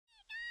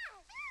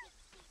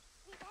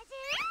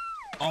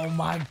Oh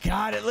my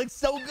God, it looks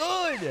so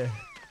good.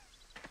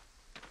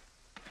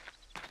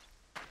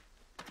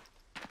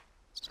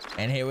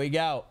 And here we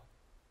go.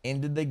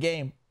 Into the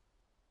game.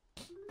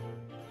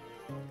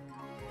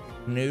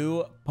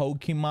 New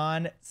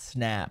Pokemon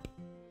Snap.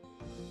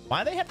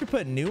 Why do they have to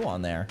put new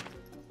on there?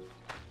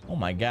 Oh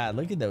my God,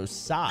 look at those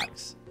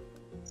socks.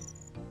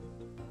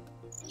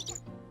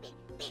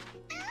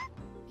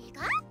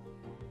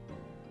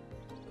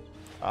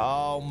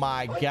 Oh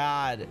my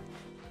God.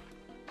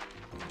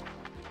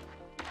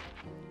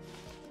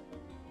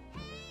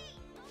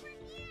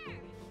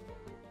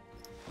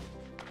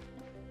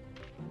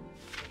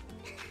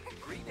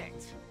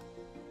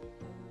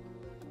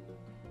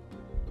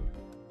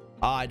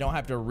 Oh, I don't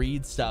have to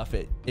read stuff.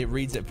 It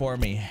reads it for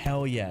me.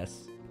 Hell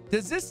yes.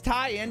 Does this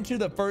tie into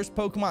the first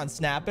Pokemon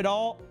Snap at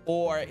all?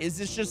 Or is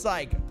this just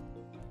like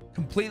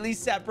completely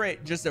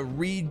separate, just a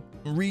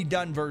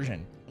redone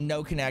version?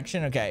 No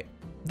connection? Okay.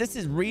 This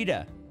is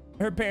Rita.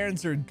 Her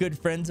parents are good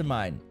friends of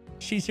mine.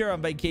 She's here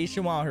on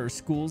vacation while her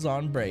school's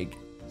on break.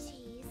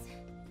 Jeez.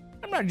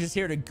 I'm not just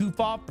here to goof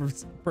off,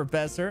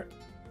 Professor.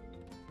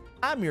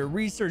 I'm your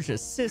research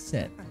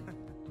assistant.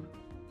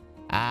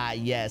 Ah,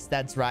 yes,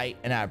 that's right.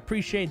 And I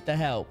appreciate the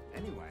help.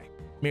 Anyway.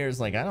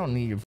 Mira's like, I don't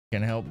need your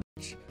fucking help,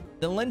 bitch.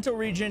 The Lentil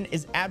region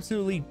is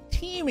absolutely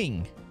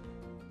teeming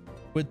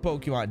with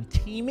Pokemon.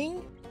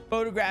 Teeming?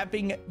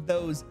 Photographing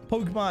those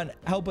Pokemon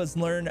help us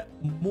learn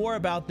more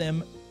about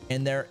them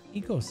and their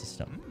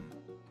ecosystem.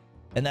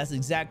 And that's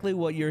exactly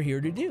what you're here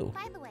to do.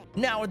 By the way.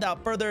 Now,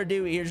 without further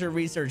ado, here's your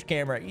research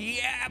camera.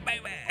 Yeah,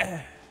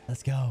 baby.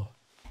 Let's go.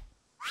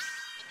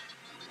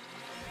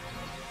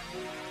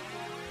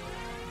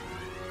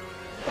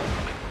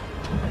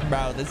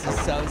 Bro, this is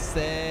so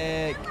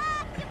sick.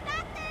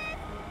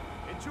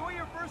 Enjoy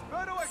your first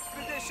photo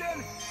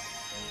expedition.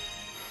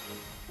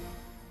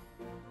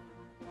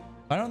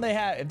 Why don't they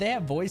have, if they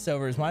have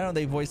voiceovers, why don't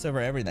they voice over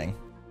everything?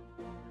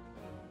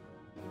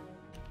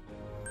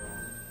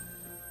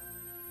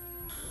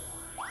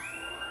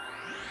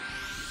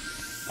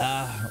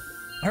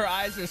 Her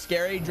eyes are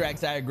scary,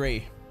 Drex, I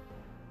agree.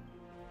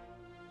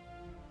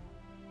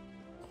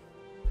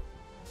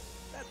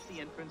 That's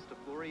the entrance to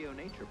Florio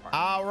Nature Park.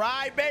 All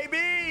right,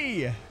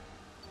 baby.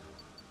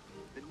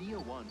 The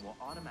Neo 1 will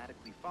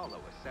automatically follow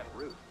a set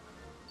route.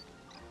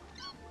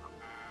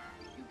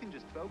 You can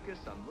just focus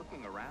on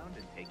looking around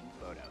and taking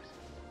photos.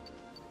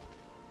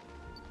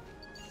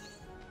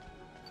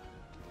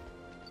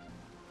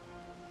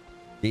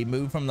 Did he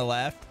move from the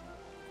left?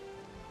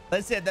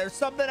 Listen, there's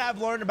something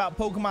I've learned about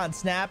Pokemon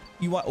Snap.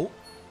 You want...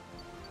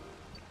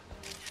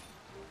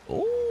 Oh.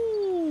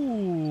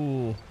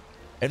 Ooh.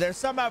 If there's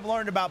something I've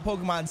learned about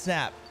Pokemon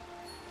Snap.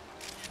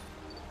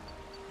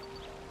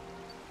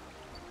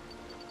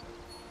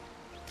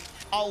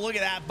 Oh, look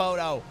at that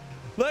photo.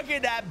 Look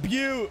at that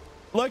beaut.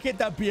 Look at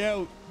the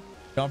beaut.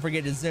 Don't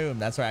forget to zoom.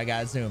 That's right. I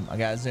gotta zoom. I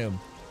gotta zoom.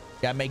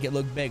 Gotta make it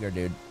look bigger,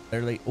 dude.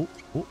 Literally. Ooh,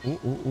 ooh, ooh,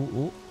 ooh, ooh,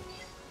 ooh.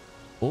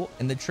 Oh,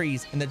 in the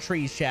trees,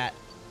 chat.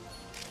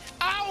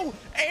 Oh,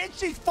 and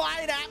she's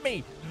flying at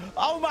me.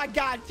 Oh my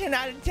God, 10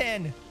 out of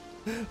 10.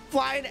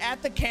 Flying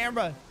at the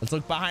camera. Let's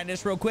look behind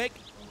us real quick.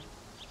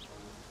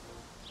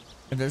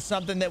 If there's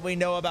something that we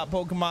know about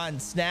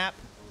Pokemon Snap.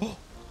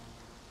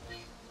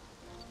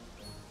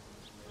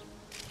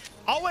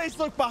 Always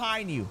look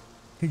behind you,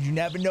 because you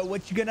never know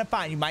what you're gonna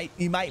find.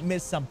 You might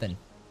miss something.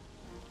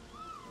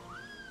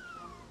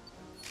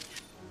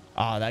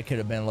 Oh, that could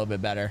have been a little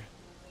bit better.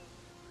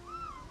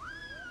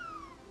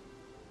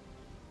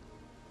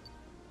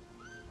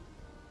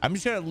 I'm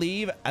just gonna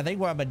leave. I think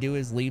what I'm gonna do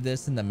is leave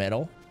this in the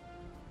middle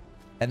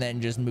and then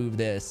just move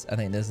this. I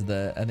think this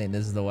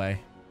is the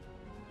way.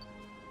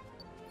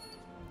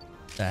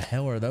 The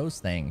hell are those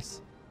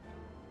things?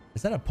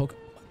 Is that a Pokemon?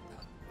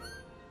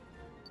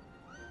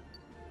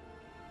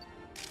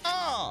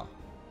 Oh!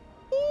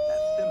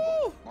 That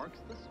symbol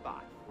marks the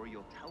spot where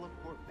you'll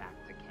teleport back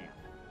to camp.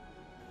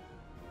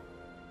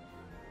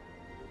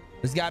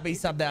 There's gotta be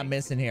something I'm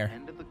missing here.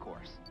 End of the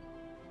course.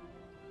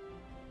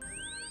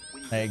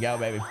 There you go,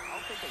 baby. I'll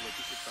take a look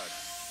at your photo.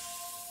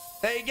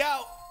 There you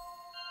go.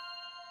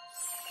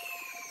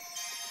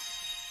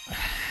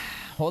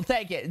 We'll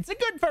take it. It's a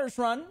good first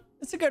run.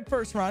 It's a good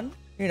first run,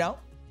 you know.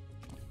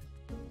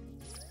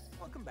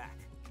 Welcome back.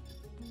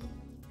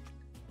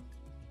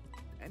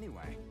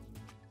 Anyway.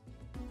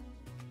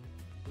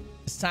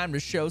 It's time to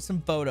show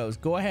some photos.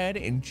 Go ahead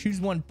and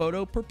choose one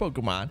photo per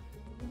Pokemon.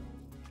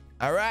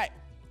 All right.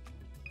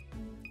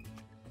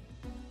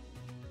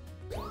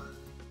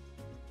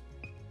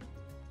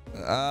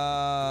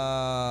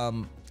 I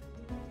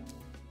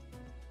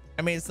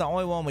mean, it's the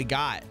only one we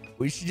got.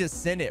 We should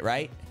just send it,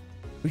 right?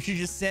 We should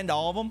just send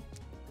all of them.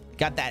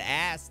 Got that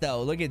ass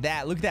though. Look at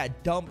that. Look at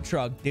that dump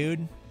truck,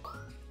 dude.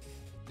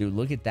 Dude,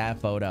 look at that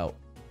photo.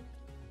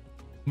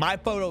 My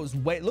photo is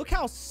way... Look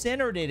how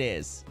centered it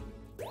is.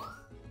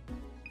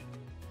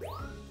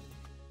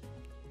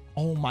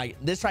 Oh my...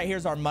 This right here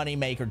is our money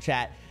maker,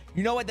 chat.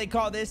 You know what they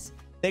call this?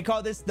 They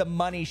call this the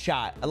money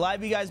shot. A lot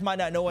of you guys might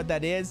not know what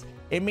that is.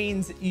 It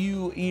means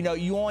you know,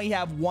 you only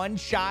have one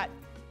shot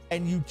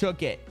and you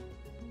took it.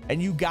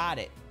 and you got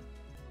it.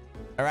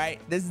 All right,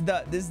 this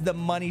is the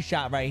money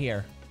shot right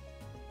here.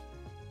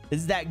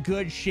 This is that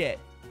good shit.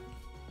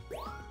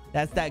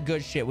 That's that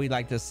good shit we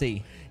like to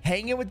see.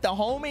 Hanging with the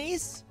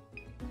homies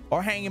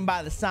or hanging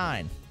by the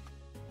sign?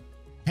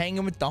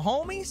 Hanging with the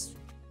homies,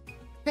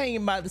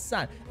 hanging by the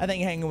sign. I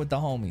think hanging with the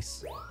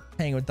homies.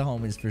 Hanging with the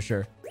homies for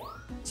sure.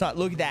 So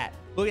look at that.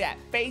 Look at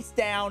that. Face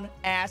down,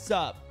 ass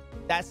up.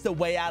 That's the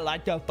way I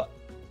like to fuck.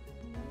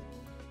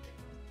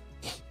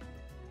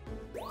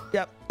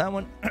 Yep, that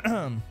one.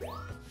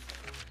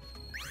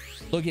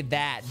 Look at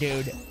that,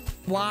 dude.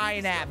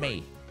 Flying at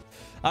me.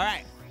 All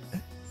right.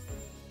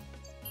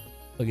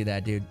 Look at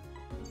that, dude.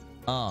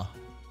 How?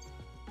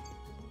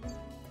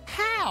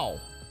 How?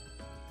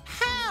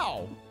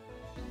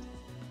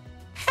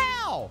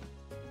 How?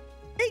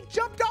 He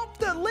jumped off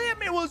the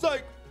limb and was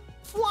like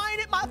flying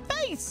at my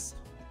face.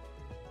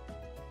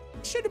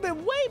 Should have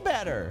been way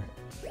better.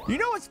 You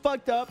know what's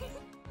fucked up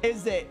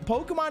is that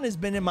Pokemon has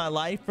been in my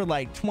life for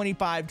like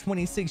 25,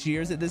 26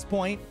 years at this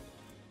point.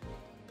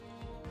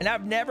 And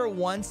I've never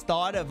once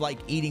thought of like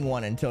eating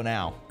one until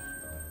now.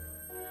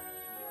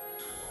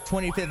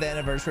 25th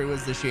anniversary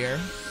was this year.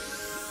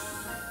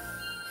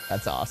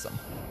 That's awesome.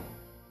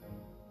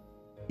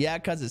 Yeah,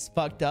 because it's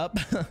fucked up.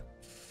 You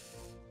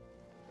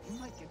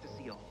might get to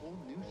see a whole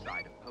new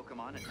side of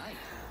Pokemon at night.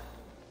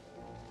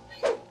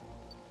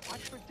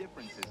 Watch for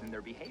differences in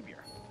their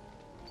behavior.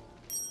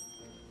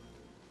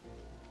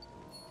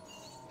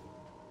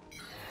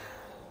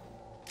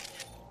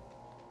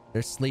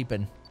 They're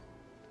sleeping.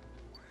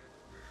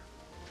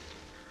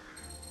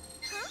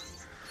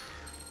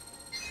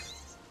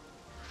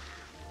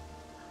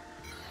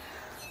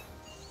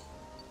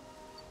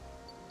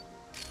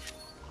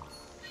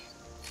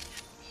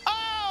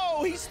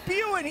 Oh, he's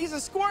spewing. He's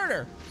a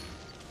squirter.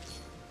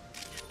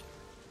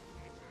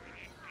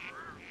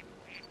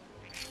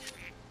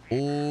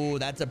 Ooh,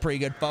 that's a pretty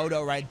good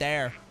photo right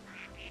there.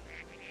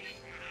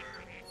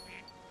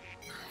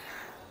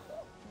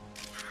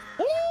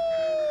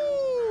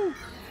 Ooh.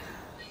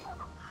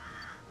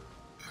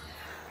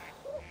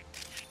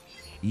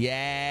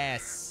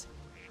 Yes.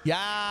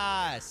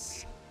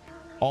 Yes.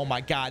 Oh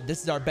my God,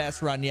 this is our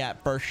best run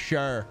yet for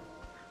sure.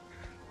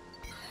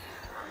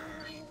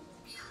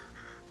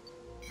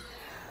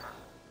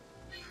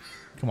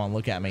 Come on,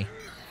 look at me.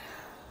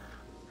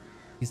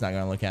 He's not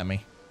gonna look at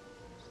me.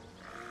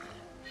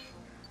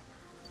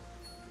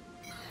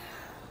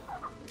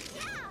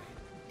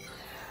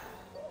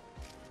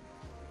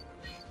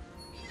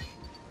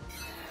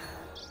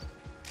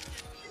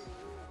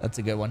 That's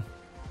a good one.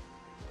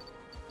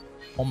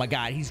 Oh my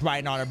God, he's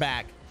riding on her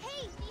back.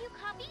 Hey, do you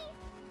copy?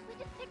 We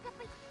just picked up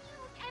a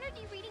huge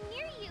energy reading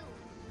near you.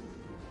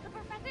 The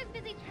professor's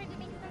busy trying to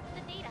make sense of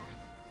the data.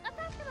 Let's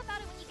ask him about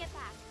it when you get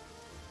back.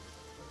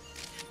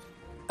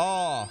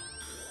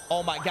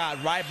 Oh my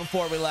God, right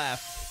before we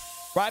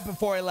left. Right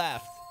before he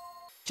left.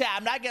 Chat,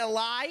 I'm not gonna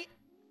lie.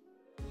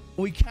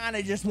 We kind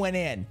of just went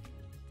in.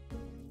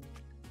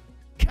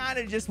 Kind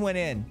of just went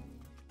in.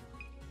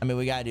 I mean,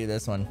 we gotta do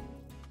this one.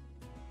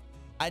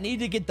 I need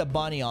to get the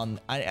bunny on.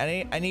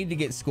 I need to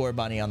get score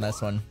bunny on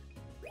this one.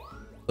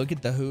 Look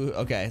at the who.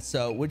 Okay,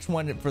 so which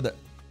one for the?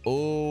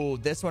 Oh,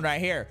 this one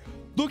right here.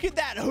 Look at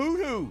that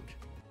hoo-hoo.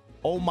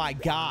 Oh my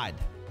God,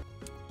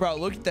 bro,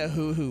 look at the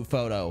hoo-hoo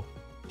photo.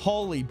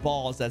 Holy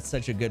balls, that's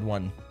such a good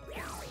one.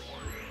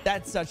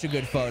 That's such a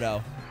good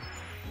photo.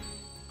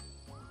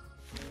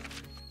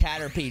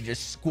 Caterpie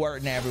just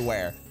squirting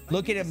everywhere.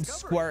 Look at him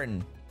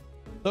squirting.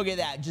 Look at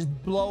that, just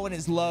blowing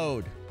his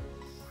load.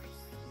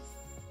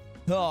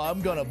 Oh,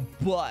 I'm gonna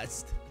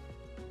bust.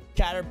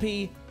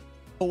 Caterpie,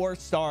 4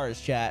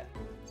 stars, chat.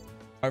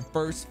 Our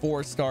first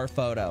 4-star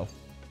photo.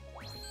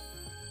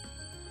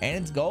 And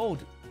it's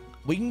gold.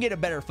 We can get a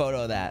better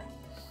photo of that.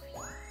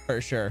 For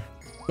sure.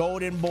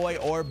 Golden boy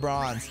or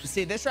bronze.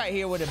 See, this right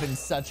here would have been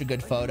such a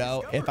good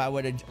photo if I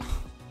would have...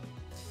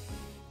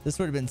 This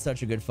would have been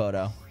such a good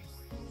photo.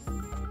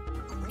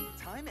 Great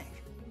timing.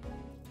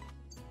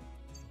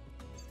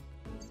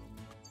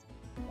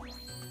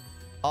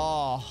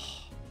 Oh.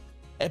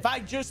 If I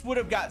just would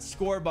have got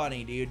score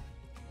bunny, dude.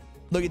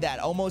 Look at that.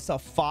 Almost a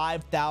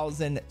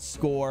 5,000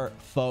 score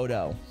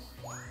photo.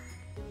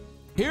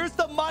 Here's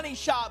the money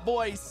shot,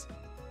 boys.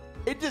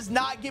 It does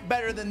not get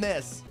better than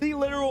this. The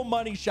literal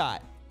money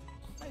shot.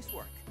 Nice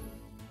work.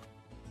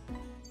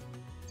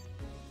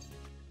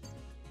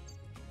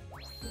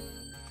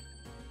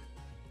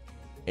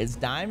 It's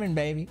diamond,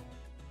 baby.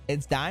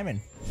 It's diamond.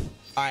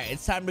 All right,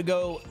 it's time to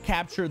go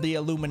capture the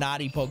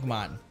Illuminati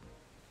Pokemon.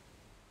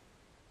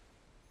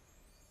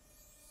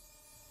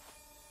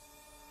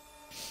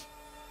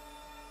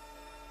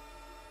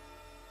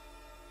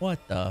 What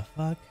the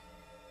fuck?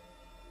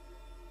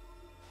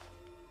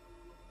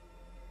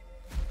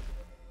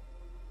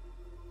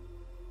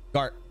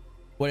 Gart,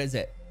 what is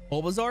it?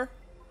 Bulbasaur?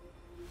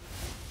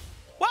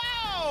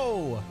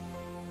 Whoa!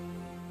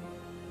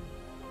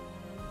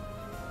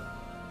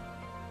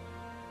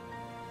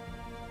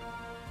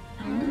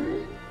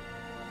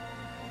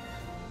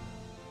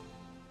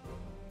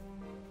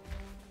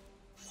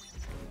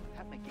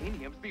 That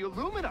Meganium's the the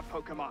Illumina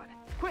Pokemon.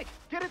 Quick,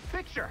 get its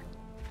picture.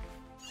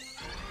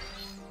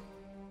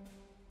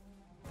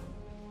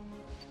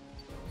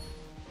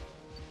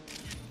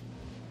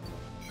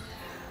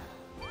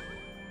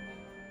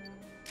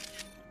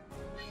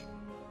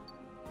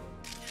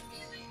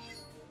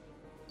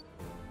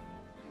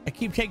 I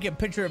keep taking a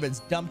picture of its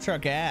dump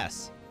truck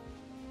ass.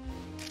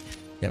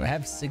 Damn, I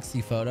have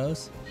 60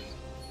 photos.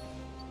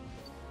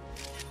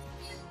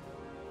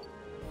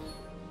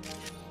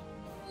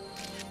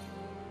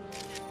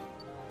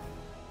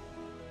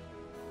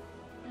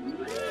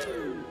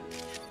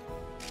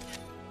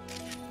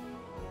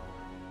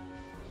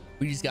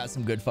 We just got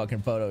some good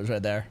fucking photos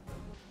right there.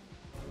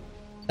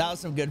 That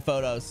was some good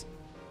photos.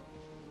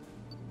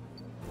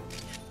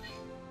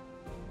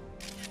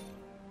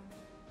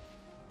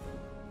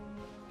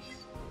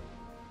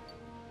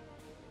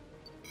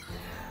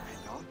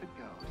 And off it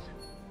goes.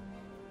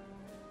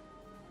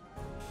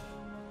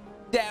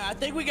 Damn, I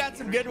think we got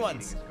some good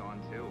ones. Meeting is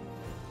gone too.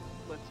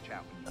 Let's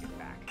chat when you get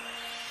back.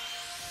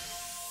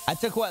 I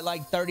took what,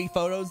 like 30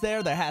 photos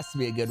there? There has to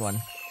be a good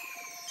one.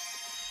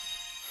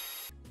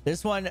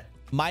 This one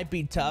might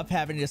be tough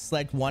having to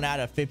select 1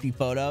 out of 50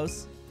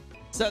 photos.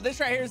 So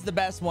this right here is the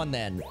best one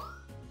then.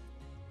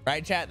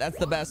 Right, chat? That's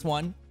the best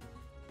one.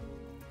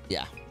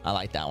 Yeah, I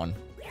like that one.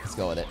 Let's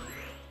go with it.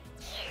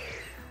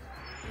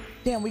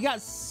 Damn, we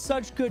got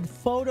such good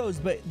photos,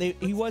 but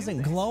he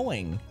wasn't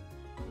glowing.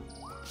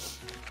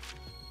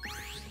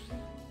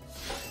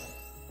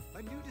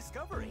 A new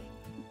discovery.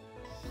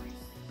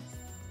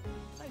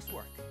 Nice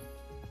work.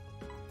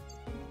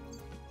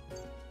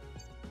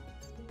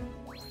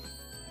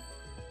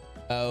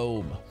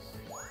 Ooh,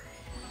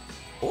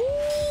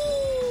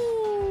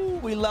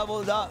 we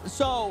leveled up.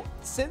 So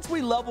since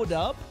we leveled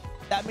up,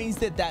 that means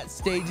that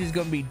stage is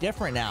going to be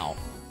different now.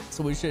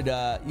 So we should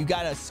you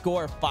got to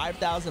score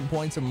 5,000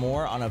 points or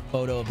more on a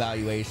photo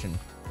evaluation.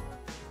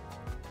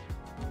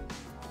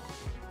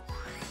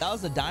 That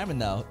was a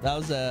diamond though. That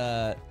was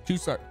a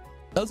 2-star.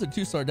 That was a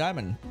 2-star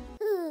diamond.